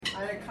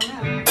Hi,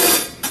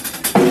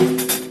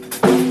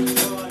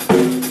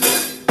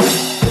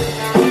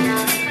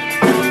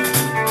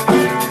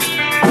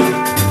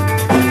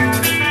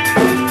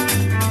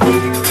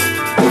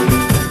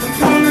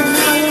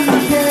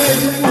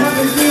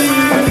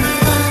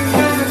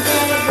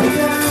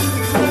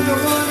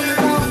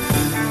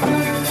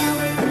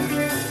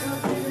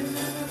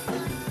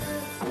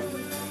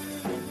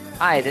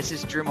 this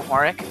is Drew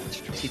Mahorek,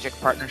 Strategic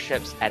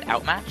Partnerships at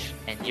Outmatch,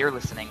 and you're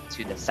listening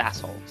to the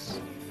SaaSholes.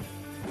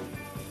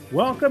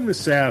 Welcome to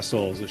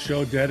SaaSholes, a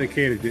show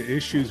dedicated to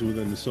issues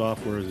within the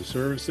software as a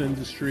service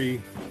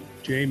industry.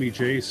 Jamie,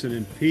 Jason,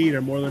 and Pete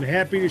are more than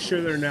happy to share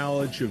their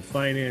knowledge of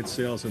finance,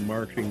 sales, and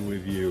marketing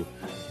with you.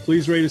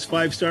 Please rate us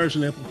 5 stars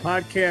on Apple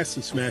Podcasts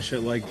and smash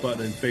that like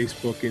button on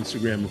Facebook,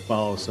 Instagram, and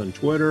follow us on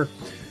Twitter.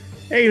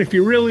 Hey, and if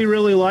you really,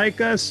 really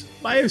like us,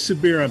 buy us a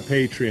beer on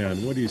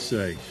Patreon. What do you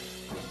say?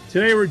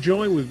 Today, we're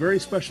joined with very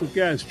special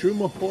guest, Drew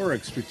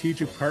Mahorek,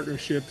 Strategic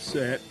Partnerships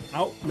at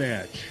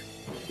Outmatch.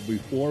 But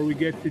before we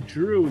get to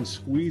Drew and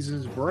squeeze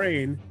his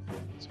brain,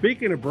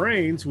 speaking of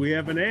brains, we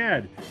have an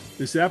ad.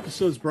 This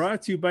episode is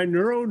brought to you by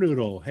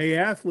NeuroNoodle. Hey,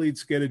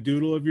 athletes, get a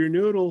doodle of your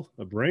noodle,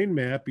 a brain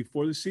map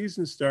before the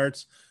season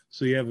starts,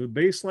 so you have a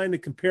baseline to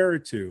compare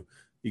it to.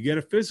 You get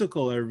a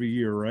physical every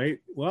year, right?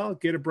 Well,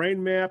 get a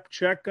brain map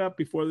checkup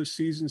before the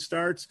season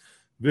starts.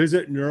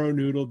 Visit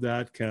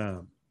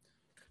neuronoodle.com.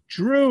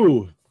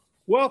 Drew,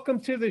 welcome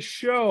to the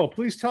show.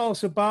 Please tell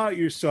us about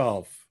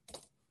yourself.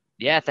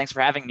 Yeah, thanks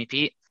for having me,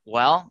 Pete.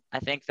 Well,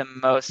 I think the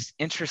most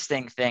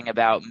interesting thing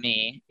about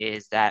me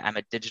is that I'm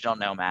a digital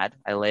nomad.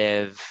 I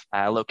live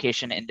a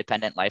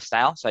location-independent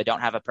lifestyle, so I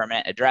don't have a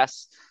permanent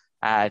address.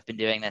 I've been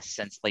doing this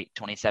since late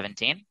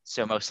 2017,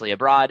 so mostly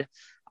abroad.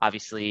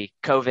 Obviously,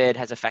 COVID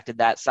has affected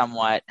that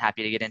somewhat.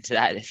 Happy to get into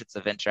that if it's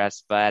of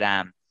interest.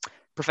 But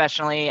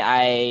professionally,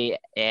 I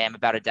am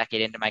about a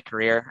decade into my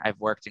career. I've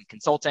worked in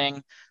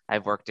consulting.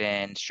 I've worked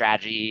in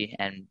strategy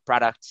and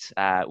product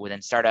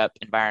within startup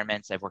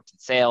environments. I've worked in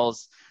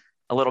sales,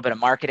 a little bit of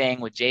marketing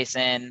with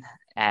Jason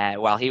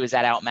while he was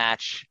at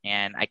Outmatch.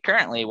 And I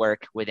currently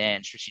work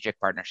within strategic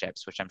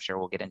partnerships, which I'm sure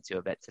we'll get into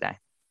a bit today.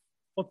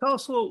 Well, tell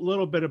us a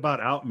little bit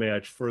about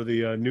Outmatch for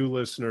the new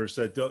listeners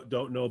that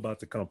don't know about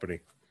the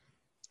company.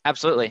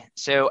 Absolutely.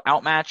 So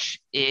Outmatch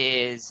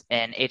is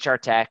an HR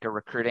tech or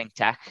recruiting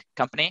tech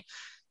company.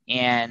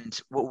 And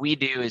what we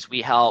do is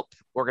we help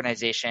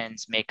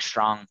organizations make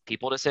strong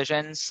people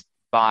decisions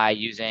by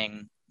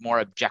using more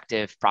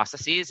objective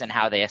processes and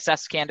how they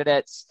assess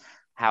candidates,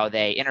 how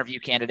they interview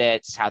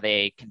candidates, how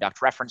they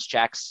conduct reference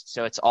checks.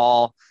 So it's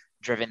all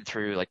driven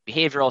through like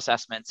behavioral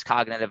assessments,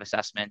 cognitive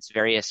assessments,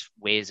 various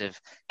ways of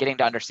getting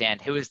to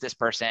understand who is this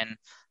person,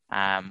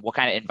 what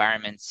kind of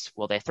environments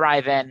will they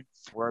thrive in.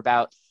 We're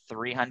about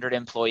 300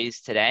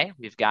 employees today.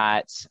 We've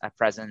got a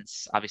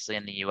presence, obviously,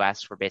 in the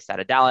US. We're based out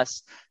of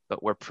Dallas,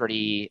 but we're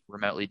pretty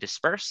remotely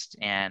dispersed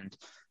and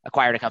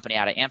acquired a company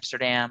out of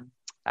Amsterdam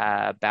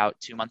about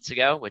 2 months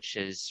ago, which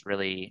has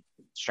really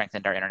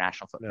strengthened our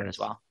international footprint as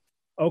well.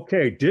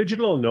 Okay,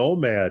 digital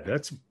nomad.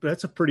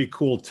 That's a pretty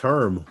cool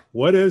term.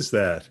 What is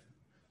that?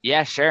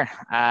 Yeah, sure.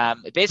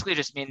 It basically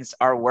just means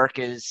our work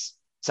is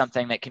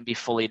something that can be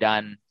fully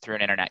done through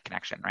an internet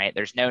connection, right?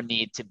 There's no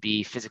need to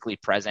be physically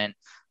present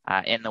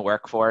in the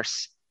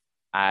workforce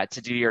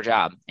to do your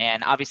job.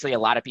 And obviously, a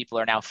lot of people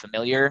are now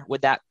familiar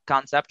with that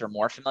concept or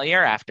more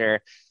familiar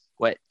after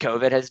what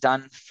COVID has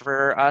done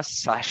for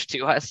us /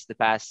 to us the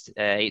past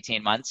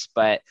 18 months.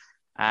 But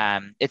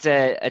it's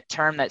a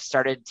term that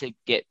started to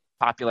get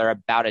popular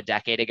about a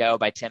decade ago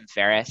by Tim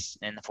Ferriss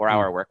in the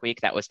 4-Hour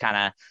Workweek. That was kind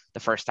of the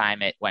first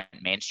time it went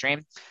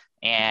mainstream.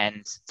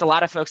 And it's a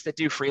lot of folks that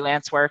do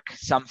freelance work,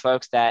 some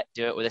folks that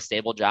do it with a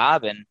stable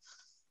job, and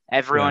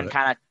everyone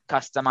kind of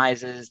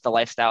customizes the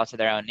lifestyle to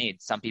their own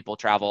needs. Some people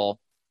travel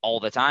all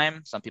the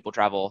time. Some people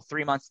travel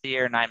 3 months of the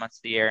year, 9 months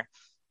of the year,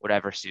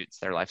 whatever suits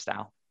their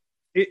lifestyle.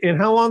 And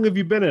how long have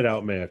you been at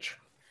Outmatch?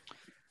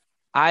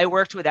 I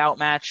worked with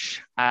Outmatch.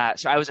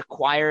 So I was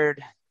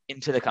acquired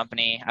into the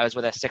company. I was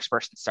with a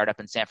 6-person startup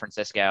in San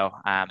Francisco,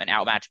 and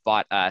Outmatch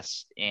bought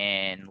us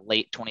in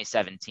late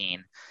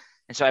 2017.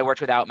 And so I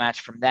worked with Outmatch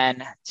from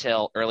then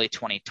till early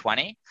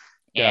 2020.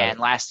 And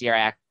last year,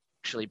 I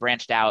actually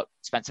branched out,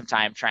 spent some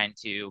time trying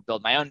to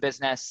build my own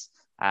business,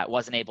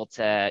 wasn't able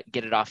to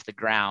get it off the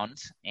ground,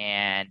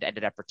 and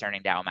ended up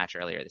returning to Outmatch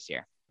earlier this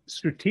year.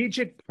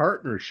 Strategic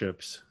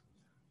partnerships.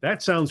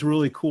 That sounds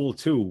really cool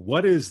too.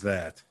 What is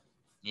that?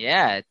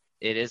 Yeah,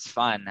 it is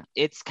fun.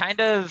 It's kind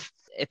of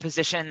a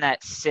position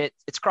that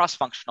it's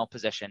cross-functional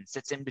position,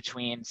 sits in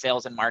between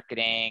sales and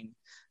marketing,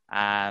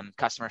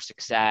 customer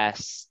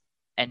success,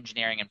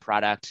 engineering and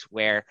product,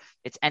 where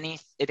it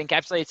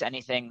encapsulates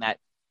anything that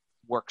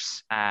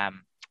works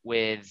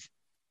with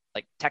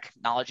like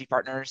technology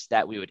partners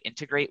that we would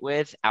integrate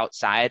with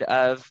outside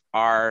of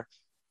our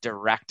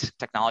direct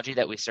technology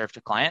that we serve to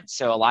clients.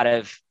 So a lot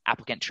of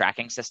applicant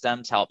tracking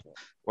systems help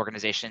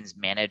organizations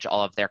manage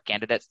all of their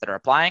candidates that are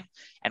applying.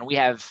 And we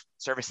have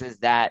services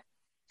that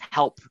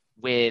help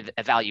with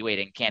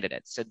evaluating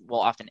candidates. So we'll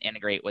often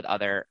integrate with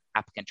other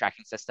applicant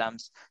tracking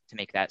systems to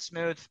make that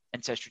smooth.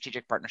 And so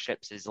strategic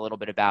partnerships is a little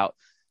bit about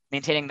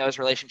maintaining those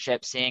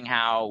relationships, seeing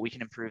how we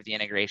can improve the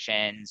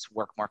integrations,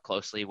 work more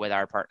closely with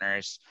our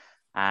partners.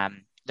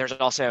 There's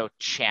also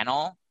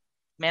channel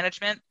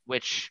management,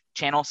 which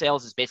channel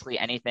sales is basically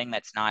anything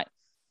that's not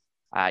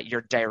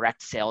your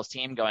direct sales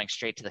team going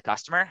straight to the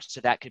customer.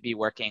 So that could be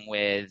working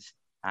with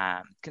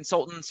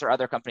consultants or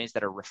other companies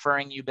that are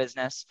referring you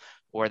business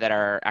or that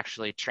are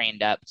actually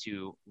trained up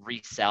to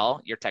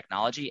resell your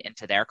technology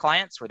into their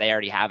clients where they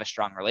already have a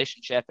strong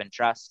relationship and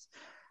trust.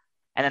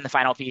 And then the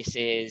final piece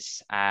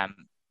is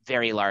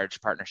very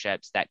large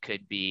partnerships that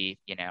could be,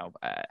 $500,000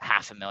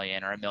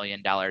 or $1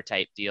 million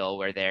type deal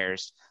where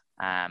there's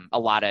a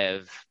lot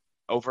of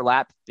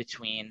overlap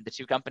between the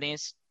two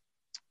companies.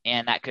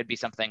 And that could be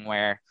something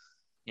where,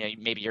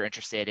 maybe you're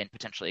interested in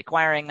potentially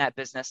acquiring that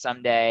business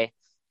someday.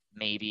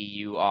 Maybe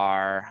you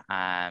are,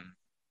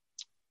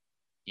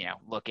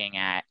 looking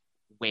at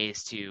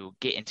ways to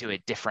get into a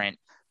different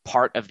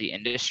part of the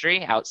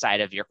industry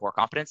outside of your core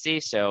competency.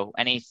 So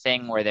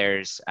anything where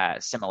there's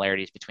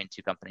similarities between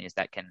two companies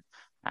that can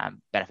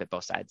benefit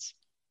both sides.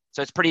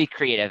 So it's pretty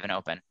creative and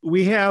open.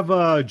 We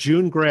have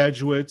June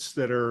graduates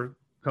that are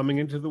coming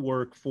into the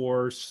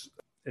workforce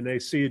and they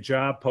see a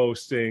job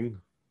posting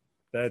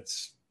that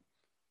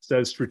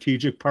says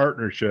strategic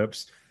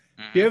partnerships.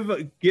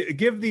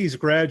 Give these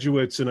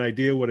graduates an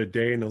idea what a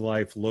day in the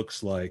life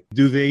looks like.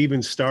 Do they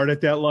even start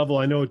at that level?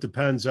 I know it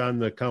depends on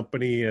the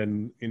company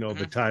and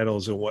the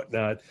titles and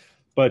whatnot,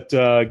 but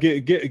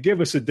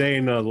give us a day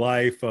in the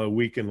life, a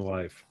week in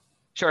life.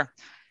 Sure.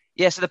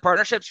 Yeah. So the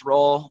partnerships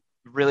role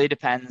really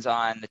depends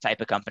on the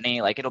type of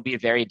company. Like it'll be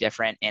very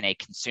different in a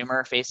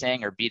consumer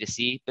facing or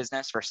B2C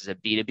business versus a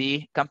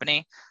B2B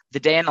company. The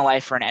day in the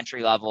life for an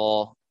entry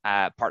level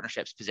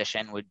partnerships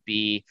position would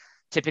be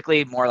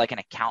typically more like an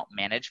account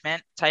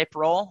management type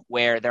role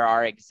where there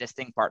are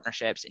existing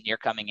partnerships and you're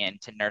coming in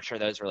to nurture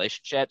those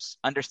relationships,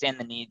 understand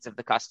the needs of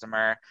the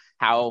customer,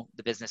 how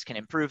the business can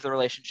improve the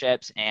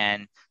relationships,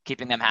 and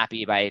keeping them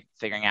happy by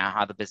figuring out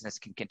how the business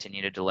can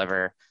continue to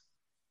deliver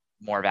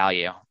more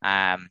value.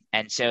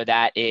 And so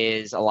that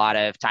is a lot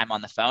of time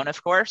on the phone,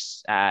 of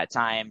course,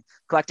 time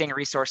collecting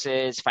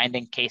resources,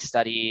 finding case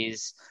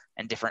studies,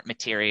 and different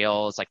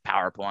materials like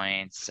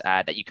PowerPoints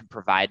that you can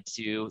provide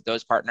to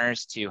those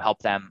partners to help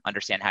them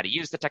understand how to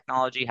use the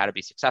technology, how to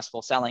be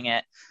successful selling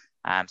it.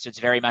 So it's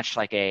very much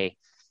like a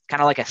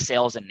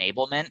sales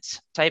enablement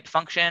type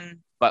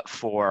function, but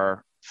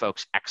for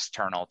folks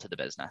external to the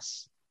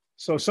business.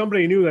 So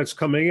somebody new that's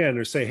coming in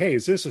or say, hey,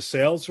 is this a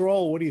sales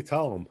role? What do you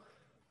tell them?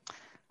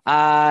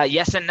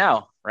 Yes and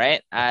no,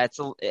 right?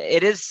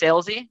 It is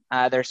salesy.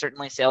 There are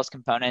certainly sales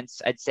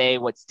components. I'd say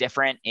what's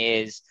different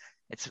is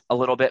it's a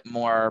little bit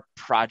more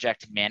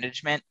project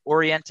management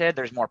oriented.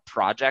 There's more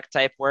project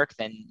type work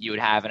than you would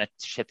have in a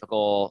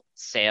typical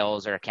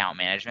sales or account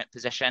management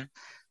position.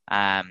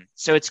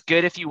 So it's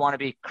good if you want to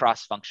be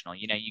cross-functional.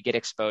 You get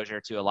exposure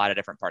to a lot of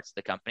different parts of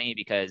the company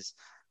because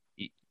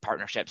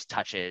partnerships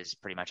touches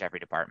pretty much every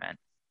department.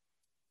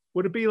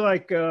 Would it be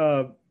like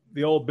the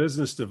old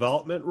business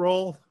development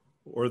role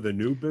or the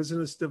new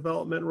business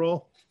development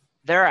role?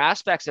 There are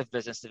aspects of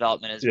business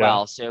development as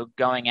well. So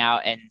going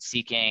out and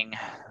seeking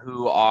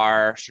who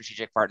are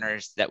strategic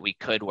partners that we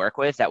could work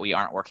with that we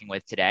aren't working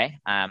with today.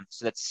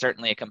 So that's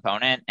certainly a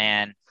component.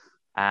 And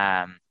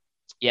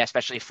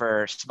especially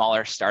for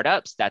smaller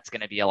startups, that's going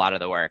to be a lot of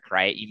the work,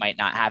 right? You might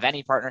not have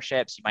any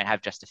partnerships. You might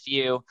have just a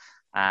few.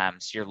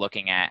 So you're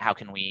looking at how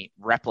can we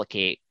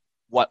replicate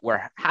what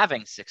we're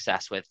having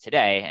success with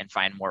today and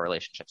find more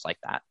relationships like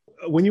that.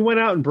 When you went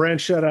out and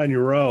branched out on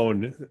your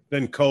own,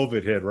 then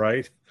COVID hit,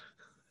 right?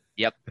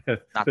 Yep.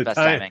 Not the best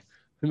timing.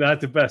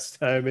 Not the best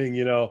timing,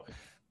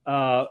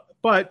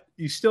 but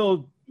you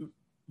still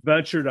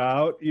ventured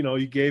out,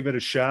 you gave it a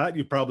shot.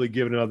 You probably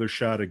give it another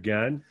shot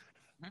again.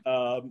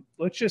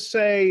 Let's just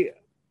say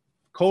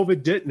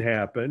COVID didn't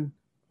happen.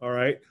 All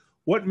right.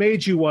 What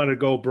made you want to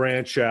go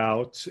branch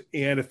out?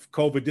 And if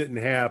COVID didn't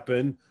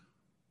happen,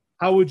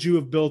 how would you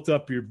have built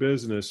up your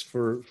business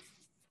for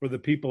the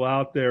people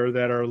out there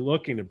that are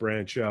looking to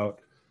branch out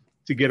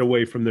to get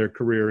away from their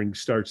career and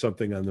start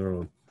something on their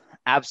own?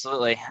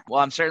 Absolutely. Well,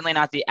 I'm certainly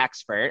not the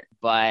expert,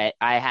 but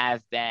I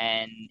have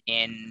been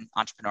in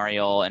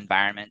entrepreneurial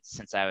environments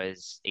since I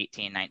was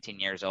 18, 19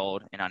 years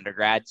old in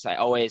undergrad. So I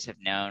always have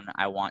known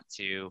I want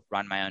to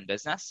run my own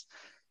business.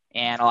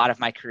 And a lot of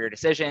my career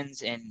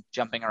decisions in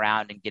jumping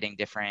around and getting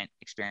different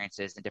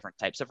experiences and different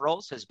types of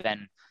roles has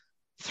been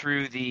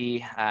through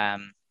the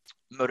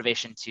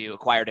motivation to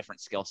acquire different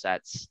skill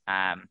sets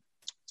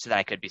so that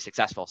I could be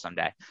successful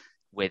someday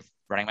with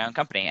running my own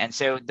company. And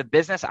so the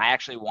business I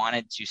actually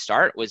wanted to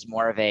start was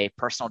more of a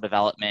personal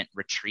development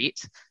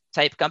retreat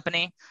type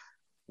company,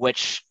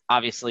 which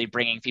obviously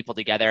bringing people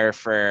together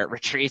for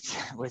retreats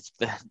was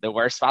the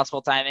worst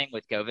possible timing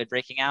with COVID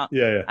breaking out.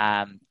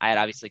 I had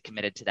obviously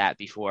committed to that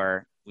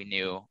before we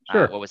knew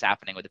what was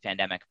happening with the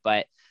pandemic.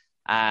 But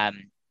I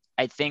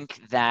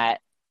think that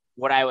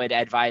what I would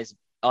advise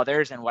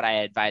others and what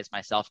I advise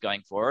myself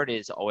going forward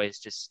is always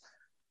just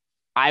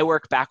I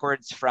work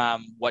backwards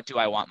from what do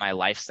I want my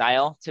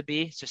lifestyle to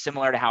be. So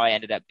similar to how I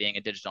ended up being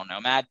a digital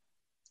nomad,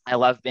 I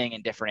love being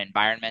in different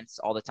environments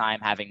all the time,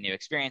 having new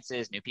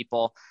experiences, new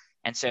people.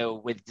 And so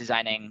with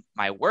designing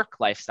my work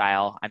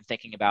lifestyle, I'm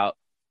thinking about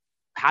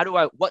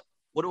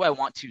what do I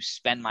want to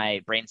spend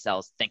my brain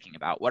cells thinking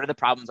about? What are the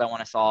problems I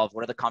want to solve?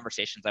 What are the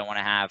conversations I want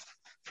to have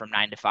from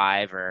 9 to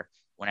 5 or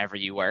whenever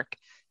you work?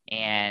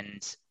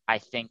 And I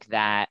think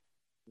that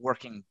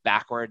working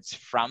backwards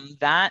from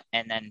that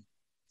and then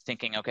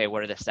thinking, okay,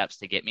 what are the steps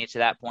to get me to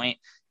that point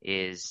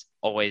is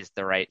always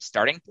the right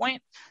starting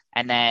point.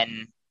 And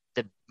then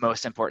the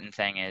most important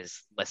thing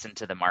is listen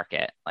to the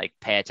market, like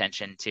pay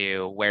attention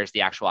to where's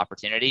the actual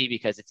opportunity,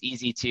 because it's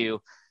easy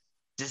to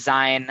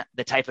design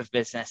the type of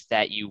business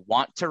that you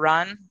want to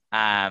run.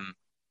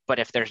 But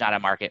if there's not a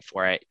market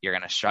for it, you're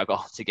going to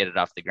struggle to get it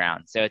off the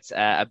ground. So it's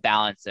a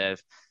balance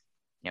of,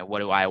 what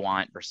do I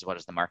want versus what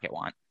does the market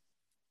want?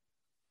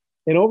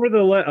 And over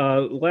the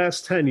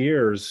last 10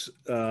 years,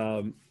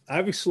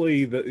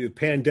 obviously the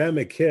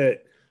pandemic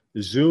hit,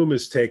 Zoom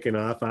has taken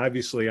off.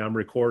 Obviously, I'm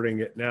recording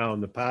it now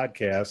in the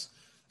podcast.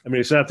 I mean,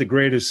 it's not the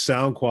greatest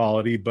sound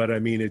quality, but I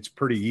mean, it's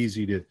pretty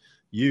easy to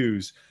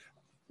use.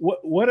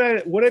 What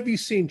have you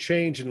seen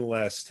change in the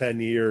last 10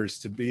 years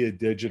to be a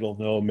digital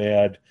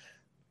nomad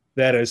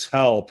that has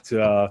helped?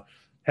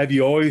 Have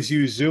you always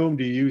used Zoom?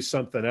 Do you use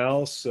something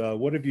else?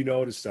 What have you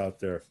noticed out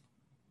there?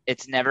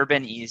 It's never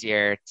been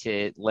easier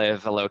to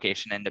live a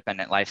location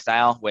independent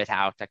lifestyle with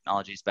how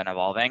technology's been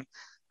evolving.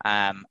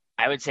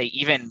 I would say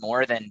even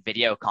more than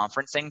video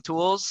conferencing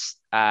tools,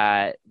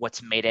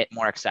 what's made it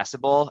more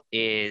accessible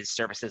is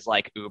services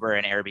like Uber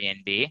and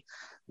Airbnb,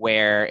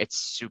 where it's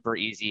super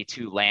easy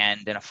to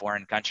land in a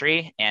foreign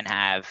country and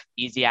have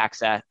easy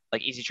access,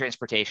 like easy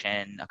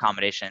transportation,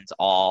 accommodations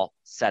all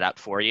set up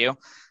for you.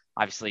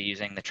 Obviously,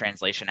 using the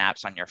translation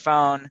apps on your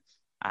phone.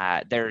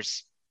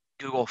 There's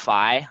Google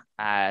Fi,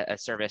 a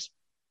service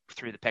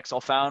through the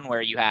Pixel phone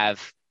where you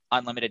have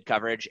unlimited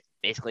coverage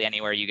basically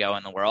anywhere you go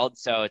in the world.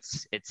 So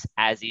it's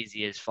as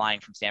easy as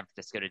flying from San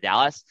Francisco to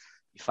Dallas.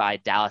 You fly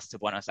Dallas to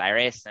Buenos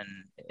Aires, and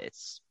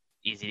it's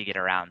easy to get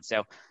around.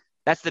 So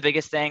that's the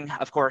biggest thing.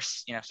 Of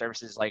course,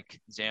 services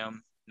like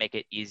Zoom make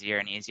it easier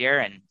and easier,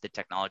 and the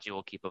technology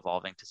will keep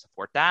evolving to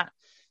support that.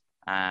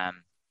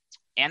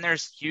 And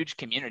there's huge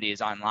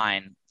communities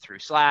online through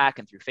Slack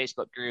and through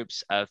Facebook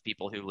groups of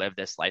people who live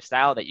this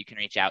lifestyle that you can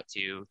reach out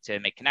to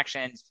make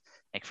connections,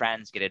 make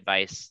friends, get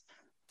advice.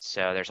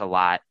 So there's a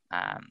lot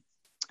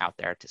out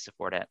there to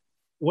support it.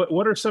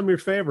 What are some of your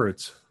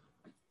favorites?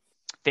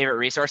 Favorite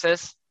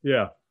resources?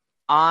 Yeah.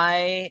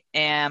 I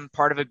am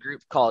part of a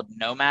group called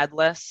Nomad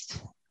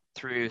List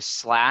through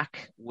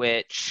Slack,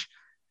 which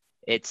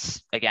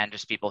it's, again,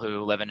 just people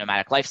who live a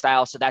nomadic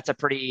lifestyle. So that's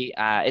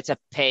it's a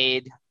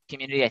paid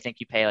community. I think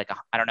you pay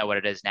I don't know what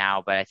it is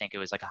now, but I think it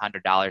was like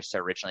 $100 to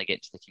originally get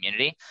into the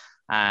community.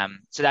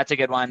 So that's a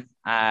good one.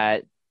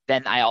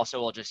 Then I also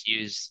will just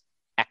use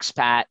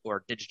expat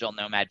or digital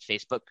nomad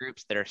Facebook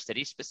groups that are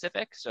city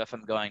specific. So if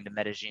I'm going to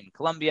Medellin,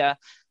 Colombia,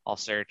 I'll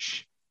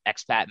search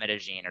expat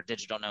Medellin or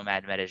digital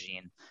nomad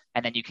Medellin.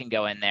 And then you can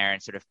go in there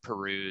and sort of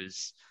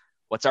peruse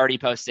what's already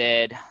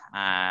posted,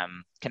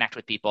 connect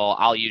with people.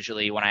 I'll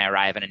usually, when I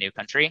arrive in a new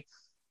country,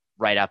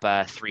 write up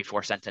a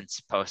 3-4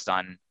 sentence post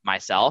on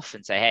myself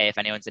and say, hey, if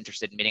anyone's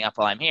interested in meeting up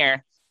while I'm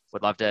here,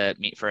 would love to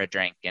meet for a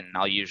drink. And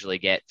I'll usually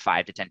get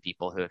 5 to 10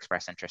 people who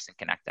express interest in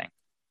connecting.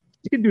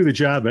 You can do the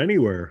job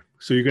anywhere.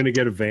 So you're going to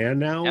get a van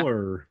now, yeah.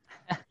 Or?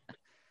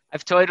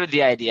 I've toyed with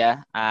the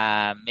idea.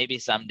 Maybe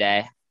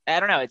someday. I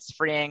don't know. It's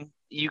freeing.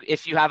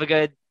 If you have a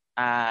good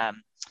hotspot,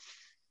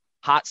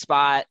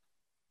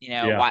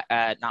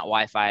 not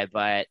Wi-Fi,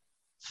 but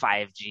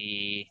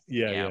 5G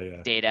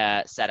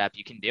data setup,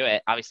 you can do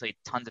it. Obviously,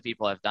 tons of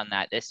people have done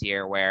that this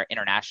year where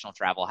international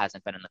travel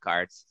hasn't been in the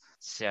cards.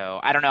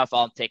 So I don't know if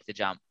I'll take the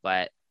jump,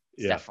 but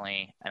it's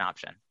definitely an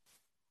option.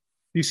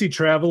 Do you see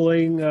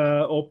traveling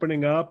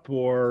opening up,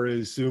 or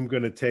is Zoom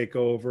going to take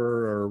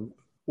over? Or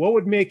what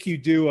would make you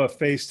do a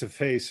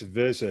face-to-face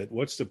visit?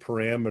 What's the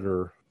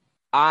parameter?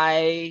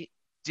 I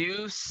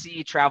do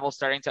see travel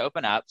starting to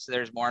open up. So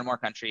there's more and more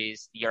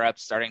countries.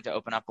 Europe's starting to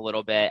open up a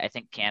little bit. I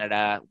think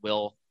Canada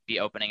will be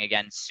opening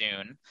again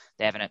soon.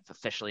 They haven't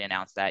officially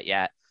announced that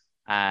yet.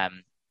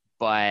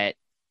 But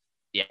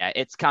yeah,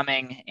 it's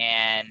coming.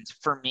 And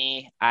for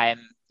me,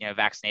 I'm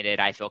vaccinated.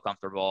 I feel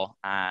comfortable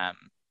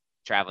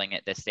traveling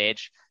at this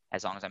stage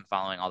as long as I'm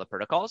following all the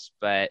protocols.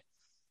 But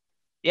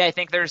yeah, I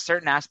think there's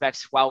certain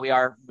aspects while we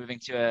are moving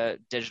to a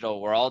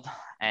digital world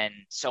and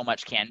so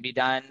much can be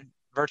done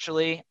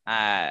virtually.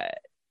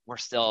 We're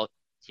still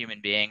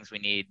human beings. We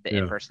need the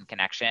in-person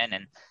connection.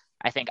 And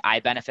I think I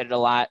benefited a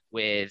lot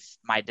with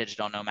my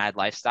digital nomad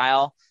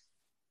lifestyle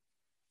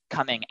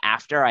coming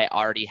after I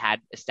already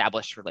had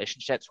established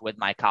relationships with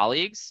my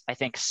colleagues. I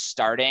think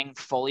starting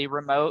fully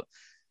remote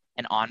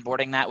and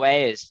onboarding that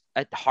way is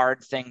a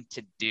hard thing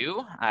to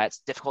do. It's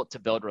difficult to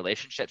build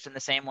relationships in the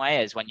same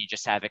way as when you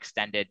just have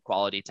extended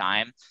quality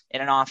time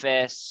in an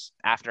office,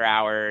 after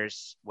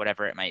hours,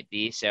 whatever it might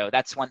be. So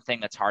that's one thing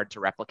that's hard to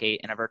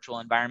replicate in a virtual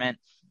environment.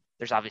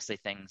 There's obviously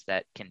things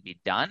that can be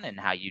done and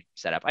how you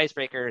set up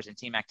icebreakers and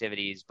team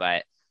activities,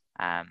 but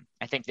I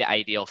think the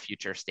ideal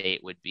future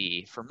state would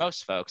be for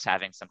most folks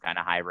having some kind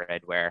of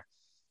hybrid where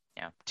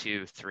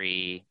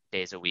 2-3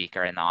 days a week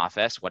are in the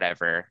office,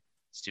 whatever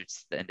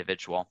suits the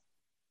individual.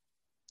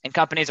 And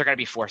companies are going to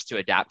be forced to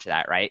adapt to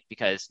that, right?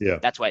 Because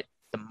that's what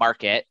the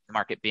market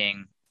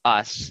being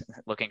us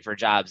looking for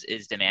jobs,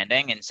 is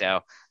demanding. And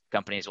so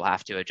companies will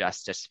have to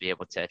adjust just to be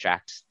able to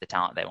attract the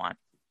talent they want.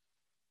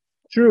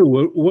 Drew,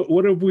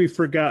 what have we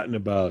forgotten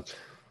about?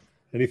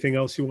 Anything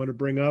else you want to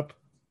bring up?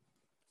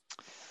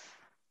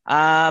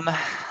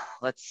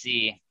 Let's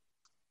see.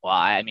 Well,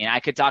 I mean, I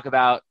could talk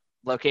about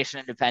location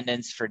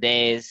independence for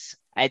days.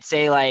 I'd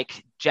say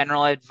like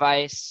general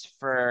advice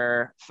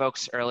for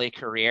folks' early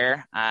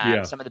career.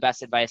 Some of the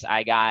best advice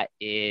I got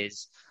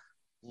is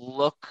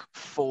look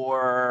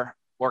for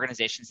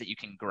organizations that you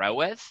can grow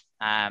with.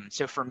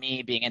 So for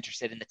me, being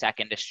interested in the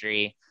tech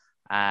industry,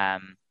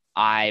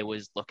 I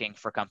was looking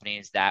for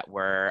companies that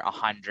were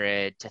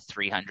 100 to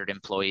 300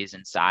 employees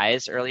in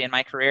size early in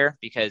my career,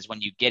 because when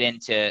you get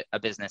into a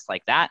business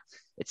like that,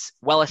 it's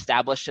well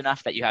established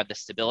enough that you have the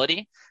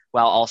stability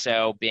while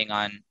also being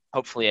on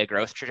hopefully a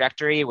growth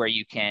trajectory where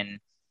you can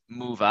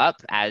move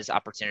up as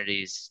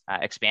opportunities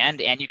expand,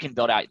 and you can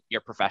build out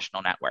your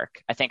professional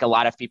network. I think a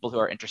lot of people who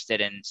are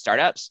interested in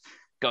startups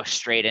go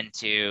straight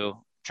into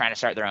trying to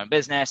start their own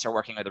business or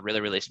working with a really,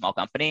 really small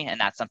company. And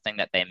that's something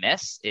that they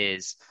miss,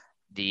 is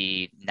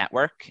the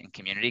network and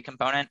community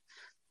component.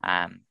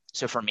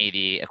 So for me,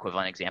 the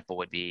equivalent example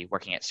would be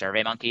working at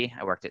SurveyMonkey.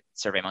 I worked at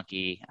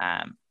SurveyMonkey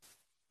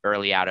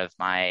early out of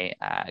my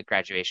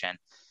graduation,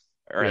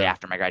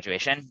 after my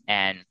graduation,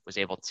 and was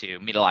able to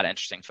meet a lot of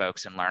interesting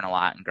folks and learn a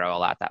lot and grow a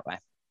lot that way.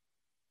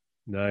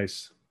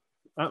 Nice.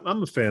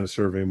 I'm a fan of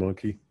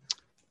SurveyMonkey.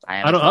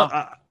 I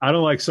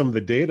don't like some of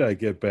the data I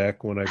get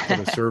back when I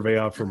put a survey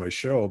out for my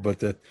show,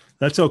 but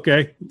that's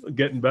okay.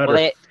 Getting better.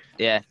 Well,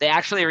 they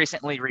actually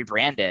recently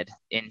rebranded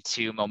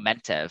into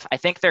Momentive. I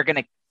think they're going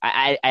to,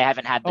 I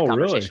haven't had the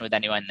conversation with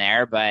anyone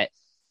there, but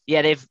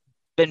yeah, they've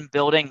been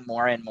building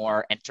more and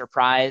more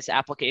enterprise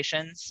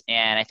applications.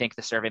 And I think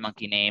the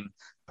SurveyMonkey name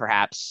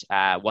perhaps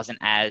wasn't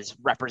as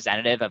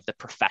representative of the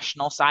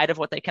professional side of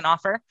what they can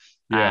offer.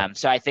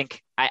 So I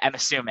think I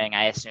assume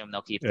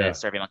they'll keep the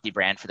SurveyMonkey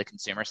brand for the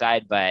consumer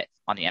side, but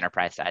on the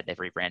enterprise side, they've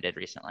rebranded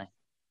recently.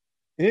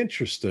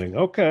 Interesting.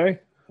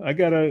 Okay. I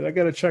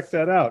gotta check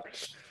that out.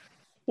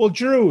 Well,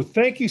 Drew,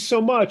 thank you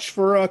so much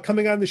for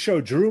coming on the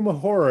show. Drew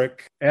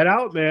Mahorek at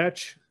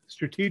Outmatch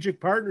Strategic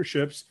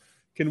Partnerships.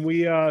 Can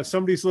we,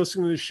 somebody's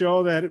listening to the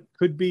show that it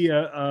could be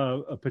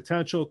a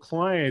potential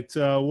client.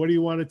 What do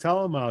you want to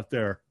tell them out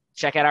there?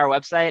 Check out our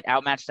website,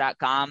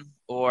 outmatch.com,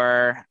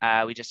 or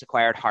we just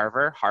acquired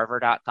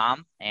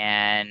harvard.com,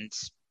 and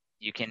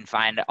you can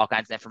find all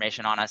kinds of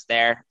information on us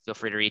there. Feel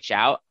free to reach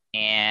out,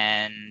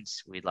 and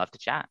we'd love to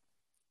chat.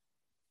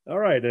 All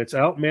right. It's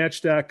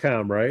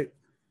outmatch.com, right?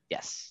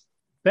 Yes.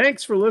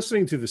 Thanks for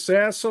listening to the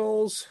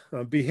Sassholes.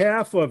 On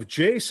behalf of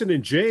Jason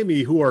and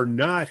Jamie, who are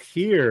not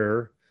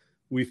here,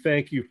 we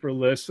thank you for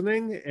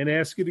listening and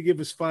ask you to give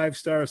us 5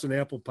 stars on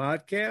Apple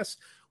Podcasts.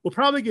 We'll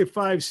probably get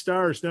 5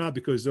 stars now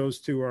because those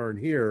two aren't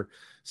here.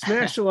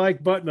 Smash the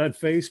like button on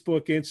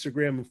Facebook,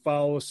 Instagram, and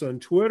follow us on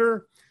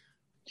Twitter.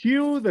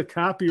 Cue the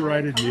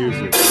copyrighted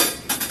music.